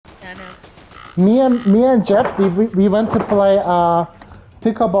Me and Jeff, we went to play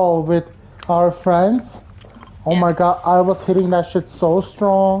pickleball with our friends. Oh Yeah. my god, I was hitting that shit so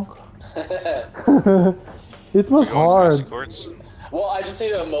strong. It We was go on tennis hard. courts. Well, I just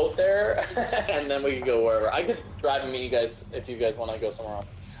need a moat there, and then we can go wherever. I could drive and meet you guys if you guys want to go somewhere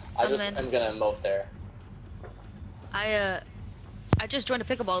else. I Mm. just Mm. am Mm. gonna moat there. I uh, I just joined a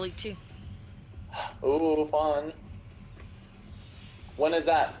pickleball league too. Ooh, fun. When is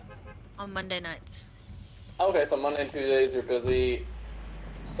that? On Monday nights. Okay, so Monday and Tuesdays you're busy.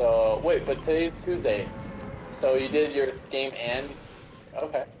 So wait, but today's Tuesday. So you did your game and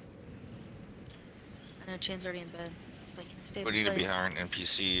okay. I know Chain's already in bed. It's like, can you stay We up need to be late? hiring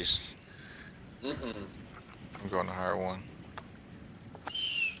NPCs. Mm-hmm. I'm going to hire one.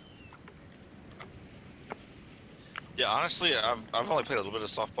 Yeah, honestly, I've only played a little bit of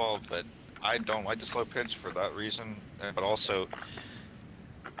softball, but I don't like the slow pitch for that reason. But also,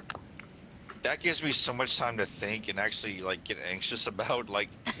 that gives me so much time to think and actually like get anxious about like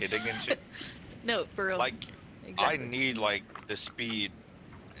hitting and shit. No, for real. Like, I Exactly. need like the speed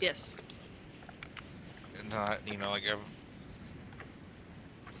Yes. and not, like I've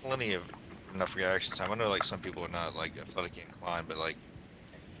plenty of enough reaction time. I know like some people are not like athletically inclined, but like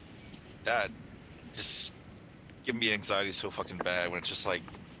that just give me anxiety so fucking bad when it's just like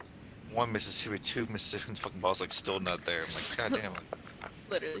one Mississippi, two Mississippi, fucking ball's like still not there. I'm like, god damn it.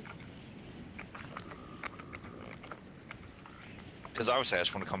 Literally. Because obviously I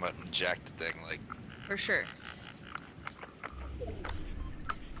just want to come out and jack the thing, like. For sure.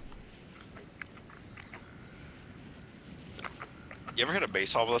 You ever hit a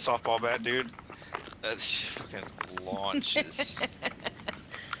baseball with a softball bat, dude? That fucking launches.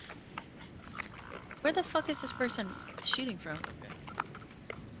 Where the fuck is this person shooting from?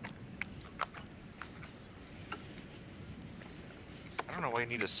 I don't know why you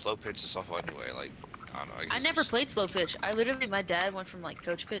need a slow pitch to softball anyway. Like, I don't know. I never played slow pitch. My dad went from like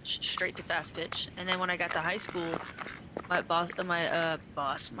coach pitch straight to fast pitch, and then when I got to high school, my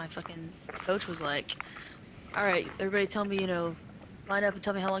fucking coach was like, "All right, everybody, tell me, line up and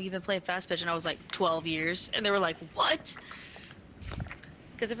tell me how long you've been playing fast pitch." And I was like, 12 years, and they were like, "What?"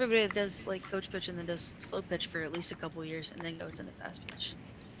 Because everybody does like coach pitch and then does slow pitch for at least a couple years, and then goes into fast pitch.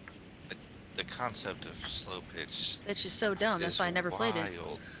 The concept of slow pitch. It's just so dumb. That's why I never played it.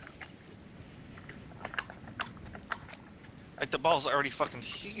 Like, the ball's already fucking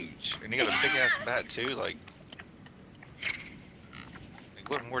huge, and you got a big ass bat too. Like,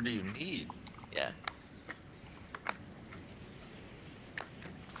 what more do you need? Yeah.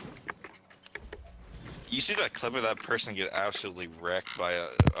 You see that clip of that person get absolutely wrecked by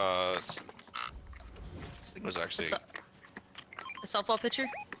I think it was actually A softball pitcher?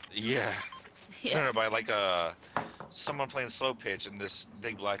 yeah. Yeah. No, by like someone playing slow pitch, and this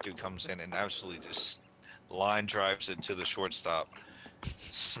big black dude comes in and absolutely just line drives it to the shortstop,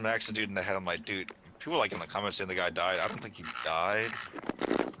 smacks the dude in the head. I'm like, dude, people like in the comments saying the guy died. I don't think he died,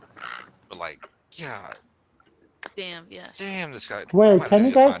 but like, yeah. Damn, yeah. Damn, this guy. Wait, can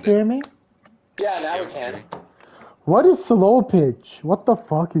you guys hear me? Yeah, now we can. What is slow pitch? What the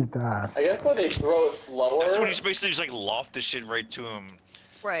fuck is that? I guess when they throw it slower. That's when you basically just like loft this shit right to him.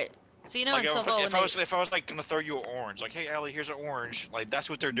 Right. So you know Like in softball if I was like gonna throw you an orange, like, hey Allie, here's an orange, like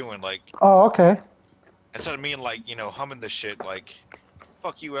that's what they're doing, like. Oh, okay. Instead of me like humming this shit like,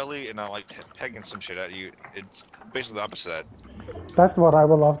 fuck you Ellie, and I like pegging some shit at you, it's basically the opposite. That's what I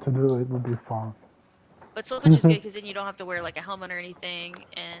would love to do. It would be fun. But slow pitch is good because then you don't have to wear like a helmet or anything,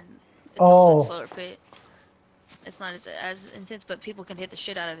 and it's a little bit slower pace. It's not as intense, but people can hit the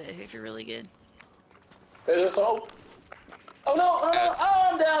shit out of it if you're really good. There's hope. Oh no! Oh no! Oh,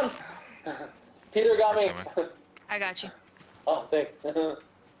 I'm down. Peter got me. I got you. Oh, thanks.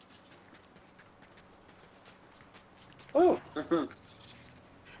 Woo.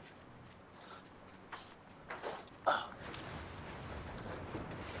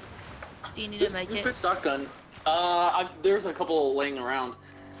 Do you need to make it? Shotgun. There's a couple laying around.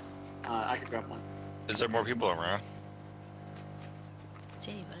 I could grab one. Is there more people around?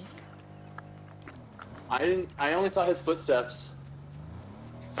 See anybody? I only saw his footsteps.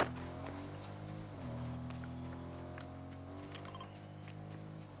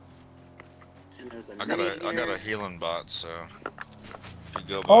 And there's a I got a healing bot, so. If you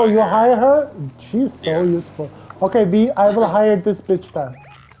go by Oh, you here, hire her? She's so useful. Okay, B, I will hire this bitch then.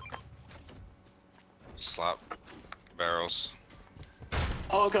 Slap barrels.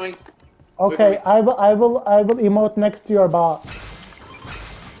 Oh, I'm coming. Okay, I will emote next to your bot.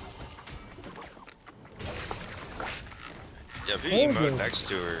 Yeah, if you emote next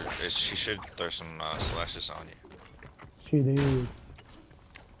to her, she should throw some slashes on you. She did.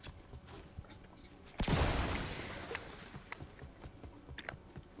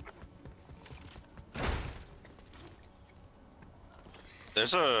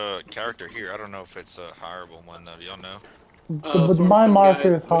 There's a character here. I don't know if it's a hireable one though. Do y'all know? But Storm, my storm, marker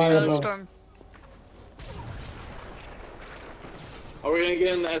guys. is What do you Oh, know? hireable. Storm. Are we gonna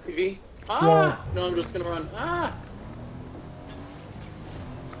get in the SUV? Ah! Yeah. No, I'm just gonna run. Ah!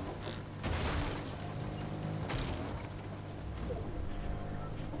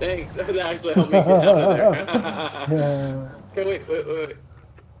 Thanks. That actually helped me get out of there. Yeah. Okay, wait.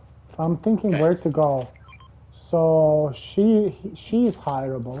 I'm thinking Okay. where to go. So she's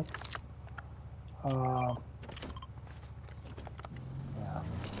hireable. Uh, yeah. Yeah,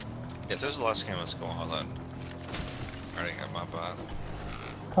 if there's the last game, let's go. Hold on. I already have my bot.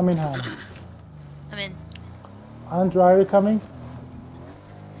 Coming home. I'm in. Andrew, are you coming?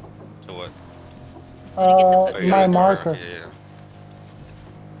 To what? Uh, Oh, yeah, my right there. marker. Yeah.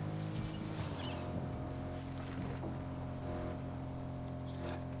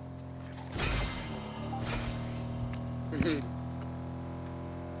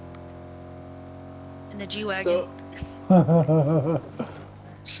 In the G-Wagon. So,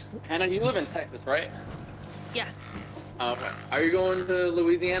 Hannah, you live in Texas, right? Yeah. Okay. Are you going to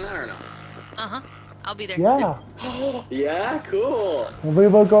Louisiana or no? Uh-huh. I'll be there. Yeah. Yeah, cool. We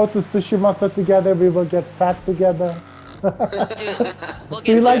will go to Sushimasa together. We will get fat together. Let's do it. We'll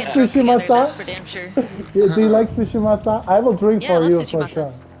Do you get like fucking drunk sushi together, that's masa? for damn sure. Do you like sushi masa? I will drink Yeah, I for love you sushi for masa.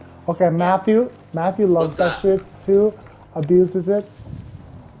 sure. Okay, Matthew loves What's that that? shit too, abuses it.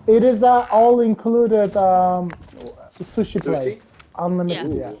 It is a all-included sushi place,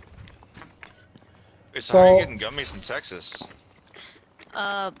 unlimited. Yeah. Ooh. Wait, so how are you So- getting gummies in Texas?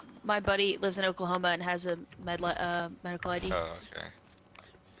 My buddy lives in Oklahoma and has a medical ID. Oh, okay.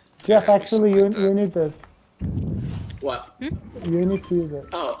 Jeff, Yeah, it'd be actually, something like you that. need this. What? You need to use it.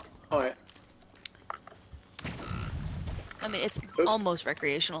 Oh, alright. I mean, it's Oops. almost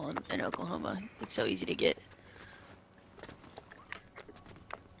recreational in Oklahoma. It's so easy to get.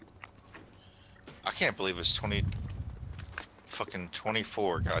 I can't believe it's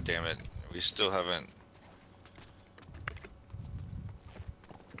 24. God damn it. We still haven't.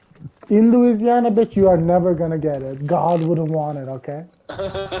 In Louisiana, bitch, you are never gonna get it. God wouldn't want it, okay?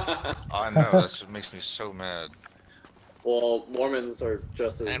 I know. That's what makes me so mad. Well, Mormons are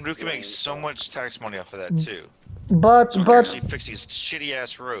just as. And we can make lame, so much tax money off of that too. But So we can but actually fix these shitty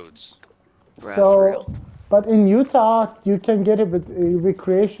ass roads. For so real. but in Utah, you can get it with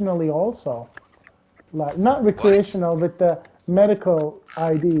recreationally also. Like not recreational with the medical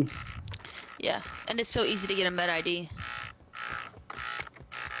ID. Yeah, and it's so easy to get a med ID.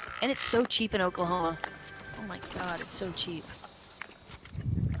 And it's so cheap in Oklahoma. Oh my god, it's so cheap.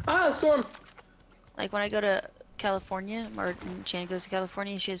 Ah, Storm! Like when I go to California, Martin Chan goes to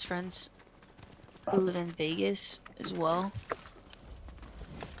California, she has friends who live in Vegas as well.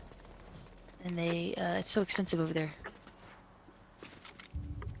 And they, it's so expensive over there.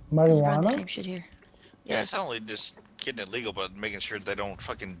 And you run the Marijuana? same shit here. Yeah, Yeah. it's not only just getting it legal, but making sure they don't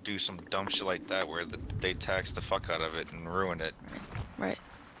fucking do some dumb shit like that where they tax the fuck out of it and ruin it. Right.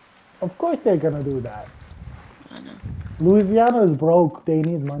 Of course they're gonna do that. I know. Louisiana is broke. They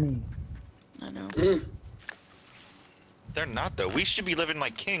need money. I know. They're not though. We should be living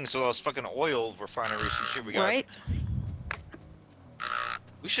like kings with all those fucking oil refineries and shit we got. Right?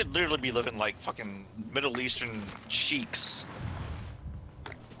 We should literally be living like fucking Middle Eastern sheiks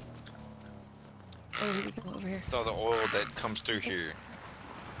Oh, here we go over here. with all the oil that comes through here.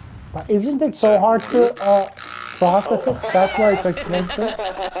 But isn't it so hard to process it? That's why it's expensive.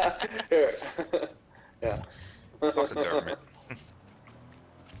 Here. Yeah. Fuck the government.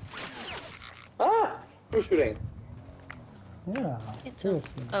 Ah! Who's shooting? Yeah. Can't tell.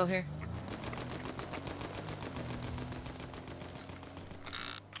 Seriously. Oh, here.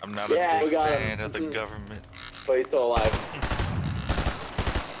 I'm not a Yeah, we big got fan him. of the government. But he's still alive.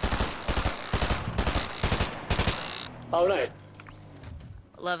 Oh, nice.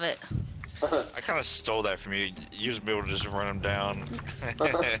 Love it. I kind of stole that from you. You used to be able to just run them down.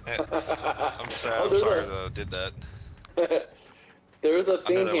 I'm sad. Oh, I'm there's sorry a- that I did that. There is a I know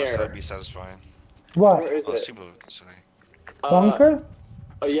thing that must here. not be satisfying. What? Where is Oh, it? people this way. Bunker?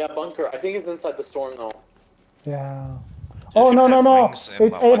 Oh, yeah, bunker. I think it's inside the storm, though. Yeah. If Oh you no have no no! wings and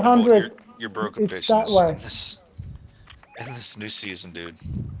It's lightning bolt, 800. You're broken It's that business way. in this new season, dude.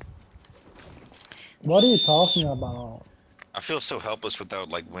 What are you talking about? I feel so helpless without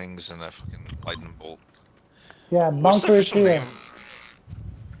like wings and a fucking lightning bolt. Yeah, What's the bunker is official here. name?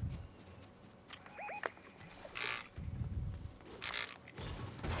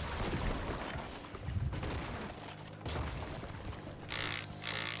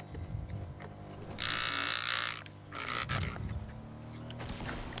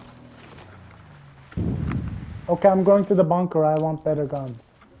 Okay, I'm going to the bunker. I want better guns.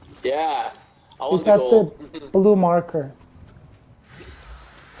 Yeah. I want It's the at gold. the blue marker.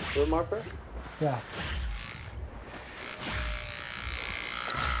 Blue marker? Yeah.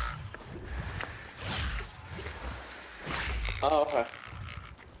 Oh, okay.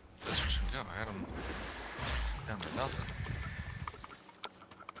 That's where should go. I had him down to nothing.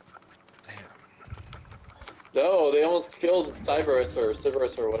 Damn. No, they almost killed Cyberus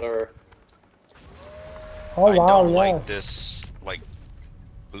or whatever. Oh I wow, don't yeah. like this like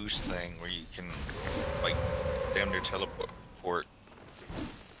boost thing where you can like damn near teleport,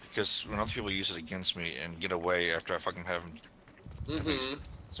 because when other people use it against me and get away after I fucking have them,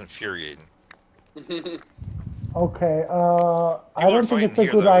 it's infuriating. Okay, I People are don't think fighting it's a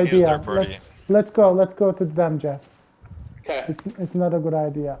here good though. We need a idea. third party. Let's go to them, Jeff. Okay. It's not a good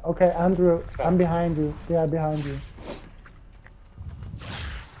idea. Okay, Andrew, I'm behind you. They are behind you.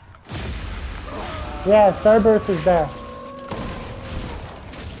 Yeah, Starburst is there.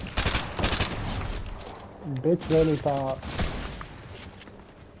 Bitch really thought.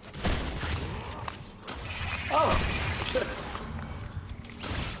 Oh, shit.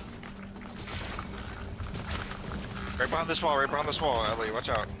 Right behind this wall, Ellie, watch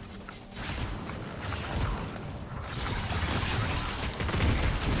out.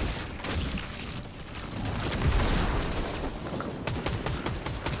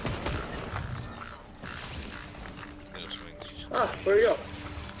 Ah, where'd he go?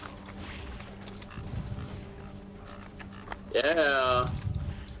 Yeah.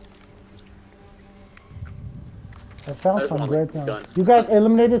 I found I just some want, great like, guns. gun. You guys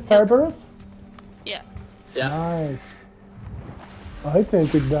eliminated Cerberus? Yeah. Yeah. Nice. I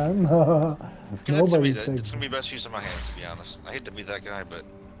take it then. Nobody's taking It's gonna be best use of my hands, to be honest. I hate to be that guy, but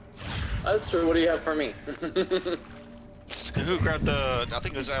That's true. What do you have for me? who grabbed the? I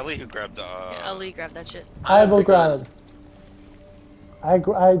think it was Ellie who grabbed the. Yeah, Ali grabbed that shit. I will the gun. grab it. I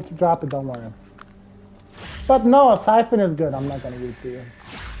drop it, don't worry. But no, a siphon is good. I'm not gonna give it to you.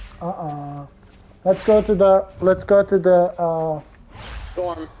 Let's go to the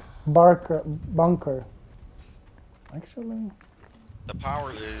Storm. bunker. Actually, The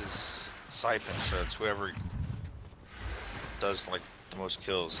power is siphon, so it's whoever does like the most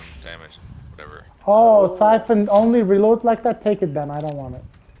kills and damage, whatever. oh, siphon only reloads like that. Take it then. I don't want it.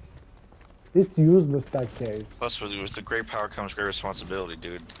 It's useless, that case. Plus, with the great power comes great responsibility,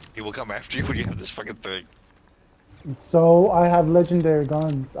 dude. People come after you when you have this fucking thing. So I have legendary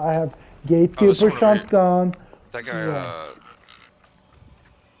guns. I have this gatekeeper one over here. shotgun. That guy, Yeah.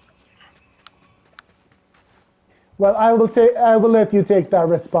 Well, I will let you take that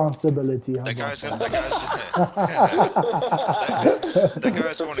responsibility. How that about guy's that? that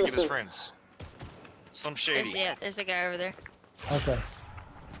guy's going to get his friends. Some shady. There's a guy over there. Okay.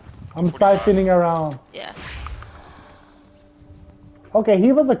 I'm 45. siphoning around. Yeah. Okay,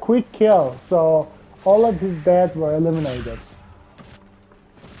 he was a quick kill, so all of his beds were eliminated.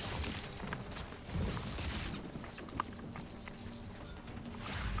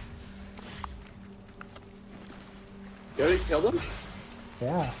 You already killed him?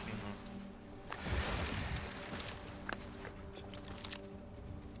 Yeah.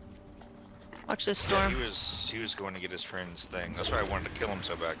 Watch this Yeah, storm. he was going to get his friend's thing. That's why I wanted to kill him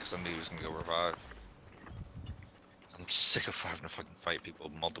so bad, because I knew he was going to go revive. I'm sick of having to fucking fight people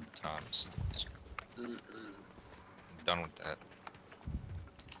multiple times. I'm done with that.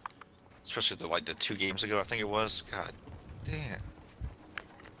 Especially the 2 games ago, I think it was. God damn.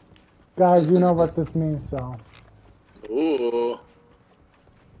 Guys, you know what this means, so. Ooh.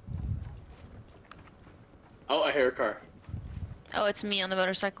 Oh, I hear a car. Oh, it's me on the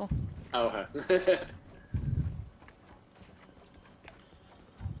motorcycle. Oh, okay.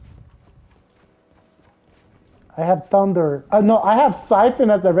 I have thunder. No, I have siphon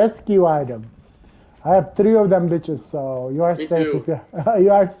as a rescue item. I have 3 of them bitches, so you are Me safe too. if you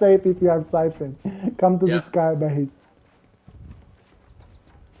you are safe if you have siphon. Come to Yeah. the sky base.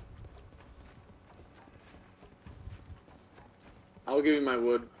 I'll give you my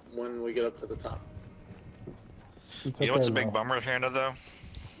wood when we get up to the top. It's You know what's a okay, big though. bummer here, though?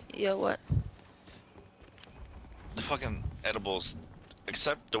 Yo, what? The fucking edibles,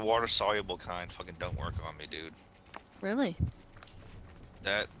 except the water-soluble kind, fucking don't work on me, dude. Really?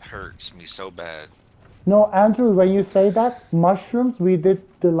 That hurts me so bad. No, Andrew, when you say that, mushrooms we did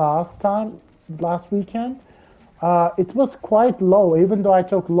the last weekend, it was quite low, even though I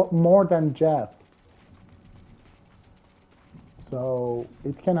took more than Geoff. So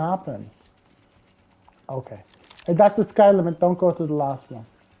it can happen. Okay. And that's the sky limit. Don't go to the last one.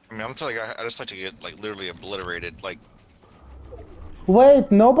 I mean, I'm telling you, I just like to get, like, literally obliterated. Like,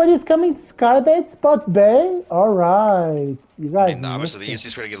 Wait, nobody's coming to Skybait Spot Bay? Alright. You I guys mean, obviously the missed it.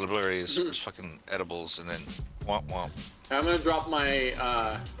 easiest way to get the blurry is fucking edibles and then womp womp. I'm gonna drop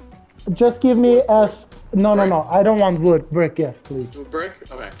my Just give me Wood, a... wood. No, no, Brick? no. I don't want wood. Brick, yes, please. brick.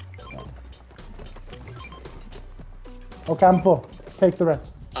 Okay. Okay, I'm full. Take the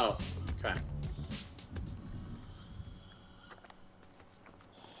rest. Oh. Okay.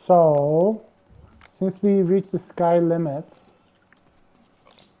 So, since we reached the sky limits,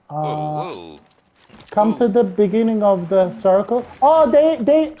 Whoa, whoa. come to the beginning of the circle. Oh,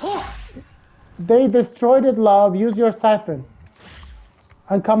 they destroyed it, love. Use your siphon.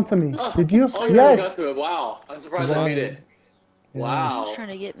 And come to me. Oh. Did you? Oh, yeah, Yes. you got to it. Wow. I'm surprised I Wow. made it. Yeah. Wow. Who's trying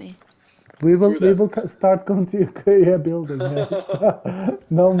to get me? We will Screw them. start going to Korea building. Yes.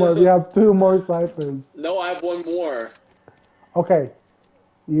 No more. We have 2 more siphons. No, I have one more. Okay.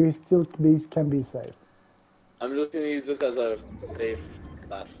 You still can be safe. I'm just gonna use this as a safe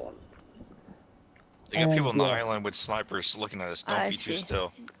last one. They got people on the yeah. island with snipers looking at us. Don't I be too see.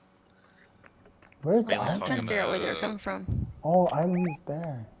 still. Where's the Mainly I'm island? trying to figure out where they're uh, coming from. Oh, island is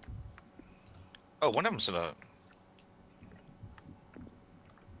there. Oh, one of them's in a.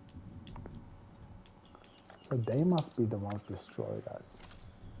 So they must be the ones who destroyed us.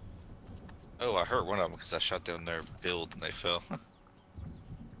 Oh, I hurt one of them because I shot down their build and they fell.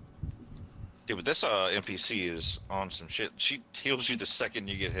 Dude, but this NPC is on some shit. She heals you the second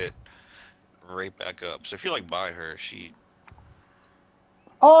you get hit. Right back up. So if you're like by her, she.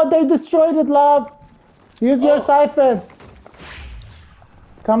 Oh, they destroyed it, love. Use your Oh. siphon.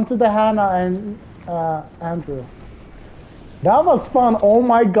 Come to the Hannah and Andrew. That was fun. Oh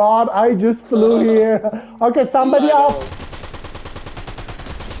my god, I just flew here. Okay, somebody I up. know.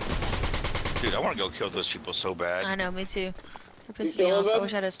 Dude, I want to go kill those people so bad. I know, me too. They're pissing You me kill off. I them?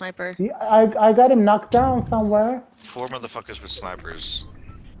 wish I had a sniper. Yeah, I got him knocked down somewhere. 4 motherfuckers with snipers.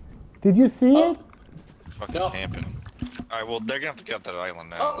 Did you see Oh. it? Fucking No. camping. Alright, well, they're gonna have to get off that island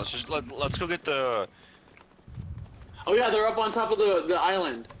now. Oh. Let's go get the. Oh yeah, they're up on top of the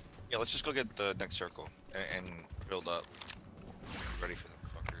island. Yeah, let's just go get the next circle and build up. Ready for them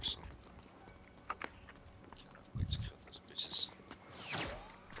fuckers. Let's kill those bitches.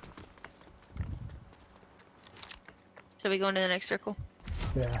 Shall we go into the next circle?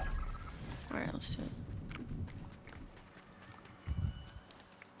 Yeah. Alright, let's do it.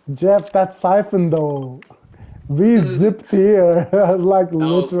 Jeff, that siphon though. We zipped here. Like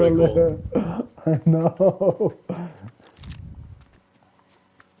was pretty literally. I know.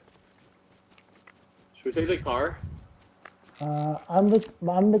 Should we take the car? I'm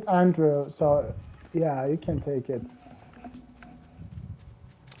with Andrew, so yeah, you can take it.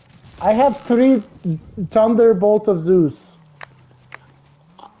 I have 3 Thunderbolt of Zeus.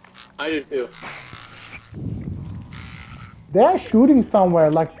 I do too. They're shooting somewhere,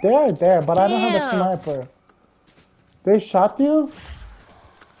 like they're there, but I don't have a Damn. sniper. They shot you?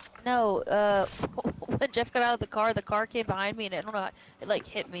 No, when Jeff got out of the car came behind me and I don't know, it like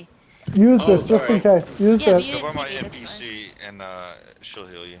hit me. Use Oh, this just in sorry. case. Use Yeah, but this. you Go by didn't my see me, that's NPC and she'll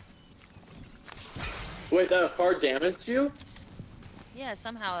heal you. Wait, the car damaged you? Yeah,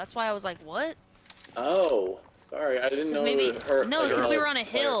 somehow. That's why I was like, what? Oh, sorry, I didn't 'Cause know maybe, it would hurt. no, like, because we another were on a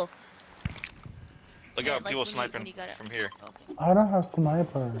player. hill. Look Yeah, out, like people when you sniping got it. from here. Okay. I don't have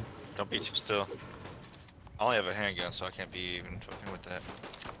sniper. Don't be too still. I only have a handgun, so I can't be even fucking with that.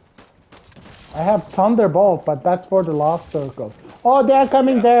 I have Thunderbolt, but that's for the last circle. Oh, they're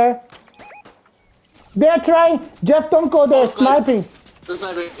coming Yeah. there. They're trying. Jeff, don't go there. Oh, snipe. Sniping. They're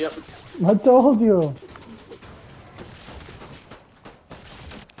sniping. Yep. I told you.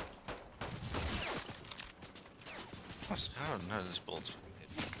 I don't know, this bullet's fucking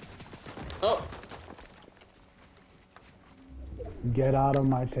hit. Oh. Get out of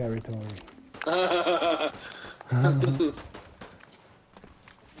my territory.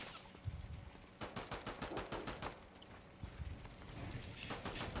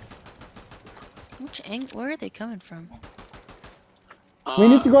 Where are they coming from? We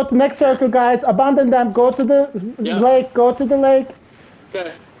need to go to the next circle, guys. Abandon them. Go to the Yeah. lake. Go to the lake.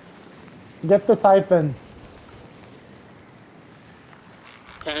 Okay. Get the siphon.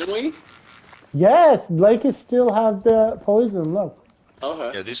 Can we? Yes, lake is still have the poison. Look.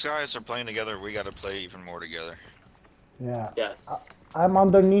 Okay. Yeah, these guys are playing together. We gotta play even more together. Yeah. Yes. I'm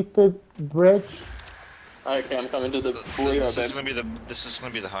underneath the bridge. Okay, I'm coming to the This blue is bit.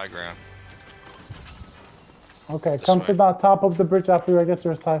 gonna be the high ground. Okay, This come way. to the top of the bridge after I get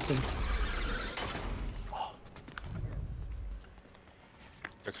your siphon.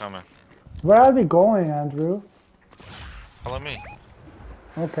 They're coming. Where are we going, Andrew? Follow me.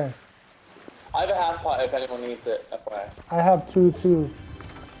 Okay. I have a half pot if anyone needs it, FYI. I have 2 too.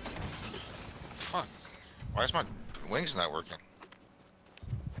 Fuck. Why is my wings not working?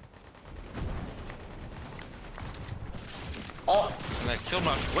 Oh, And I killed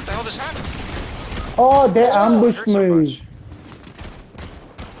my. What the hell just happened? Oh, they It ambushed hurt so me. much.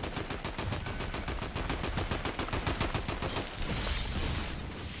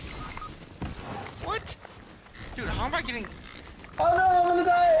 What? Dude, how am I getting? oh no, I'm gonna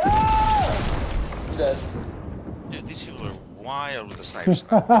die! Ah! I'm dead. Dude, these people are wild with the snipes.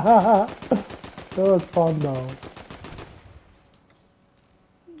 That was fun though.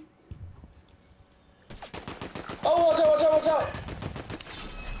 Oh, watch out, watch out, watch out!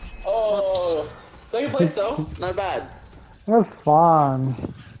 Oh, second place though, not bad. That was fun.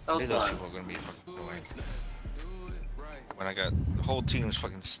 That was Those fun. people are gonna be fucking annoying. When I got the whole team's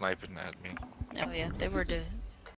fucking sniping at me. Oh yeah, they were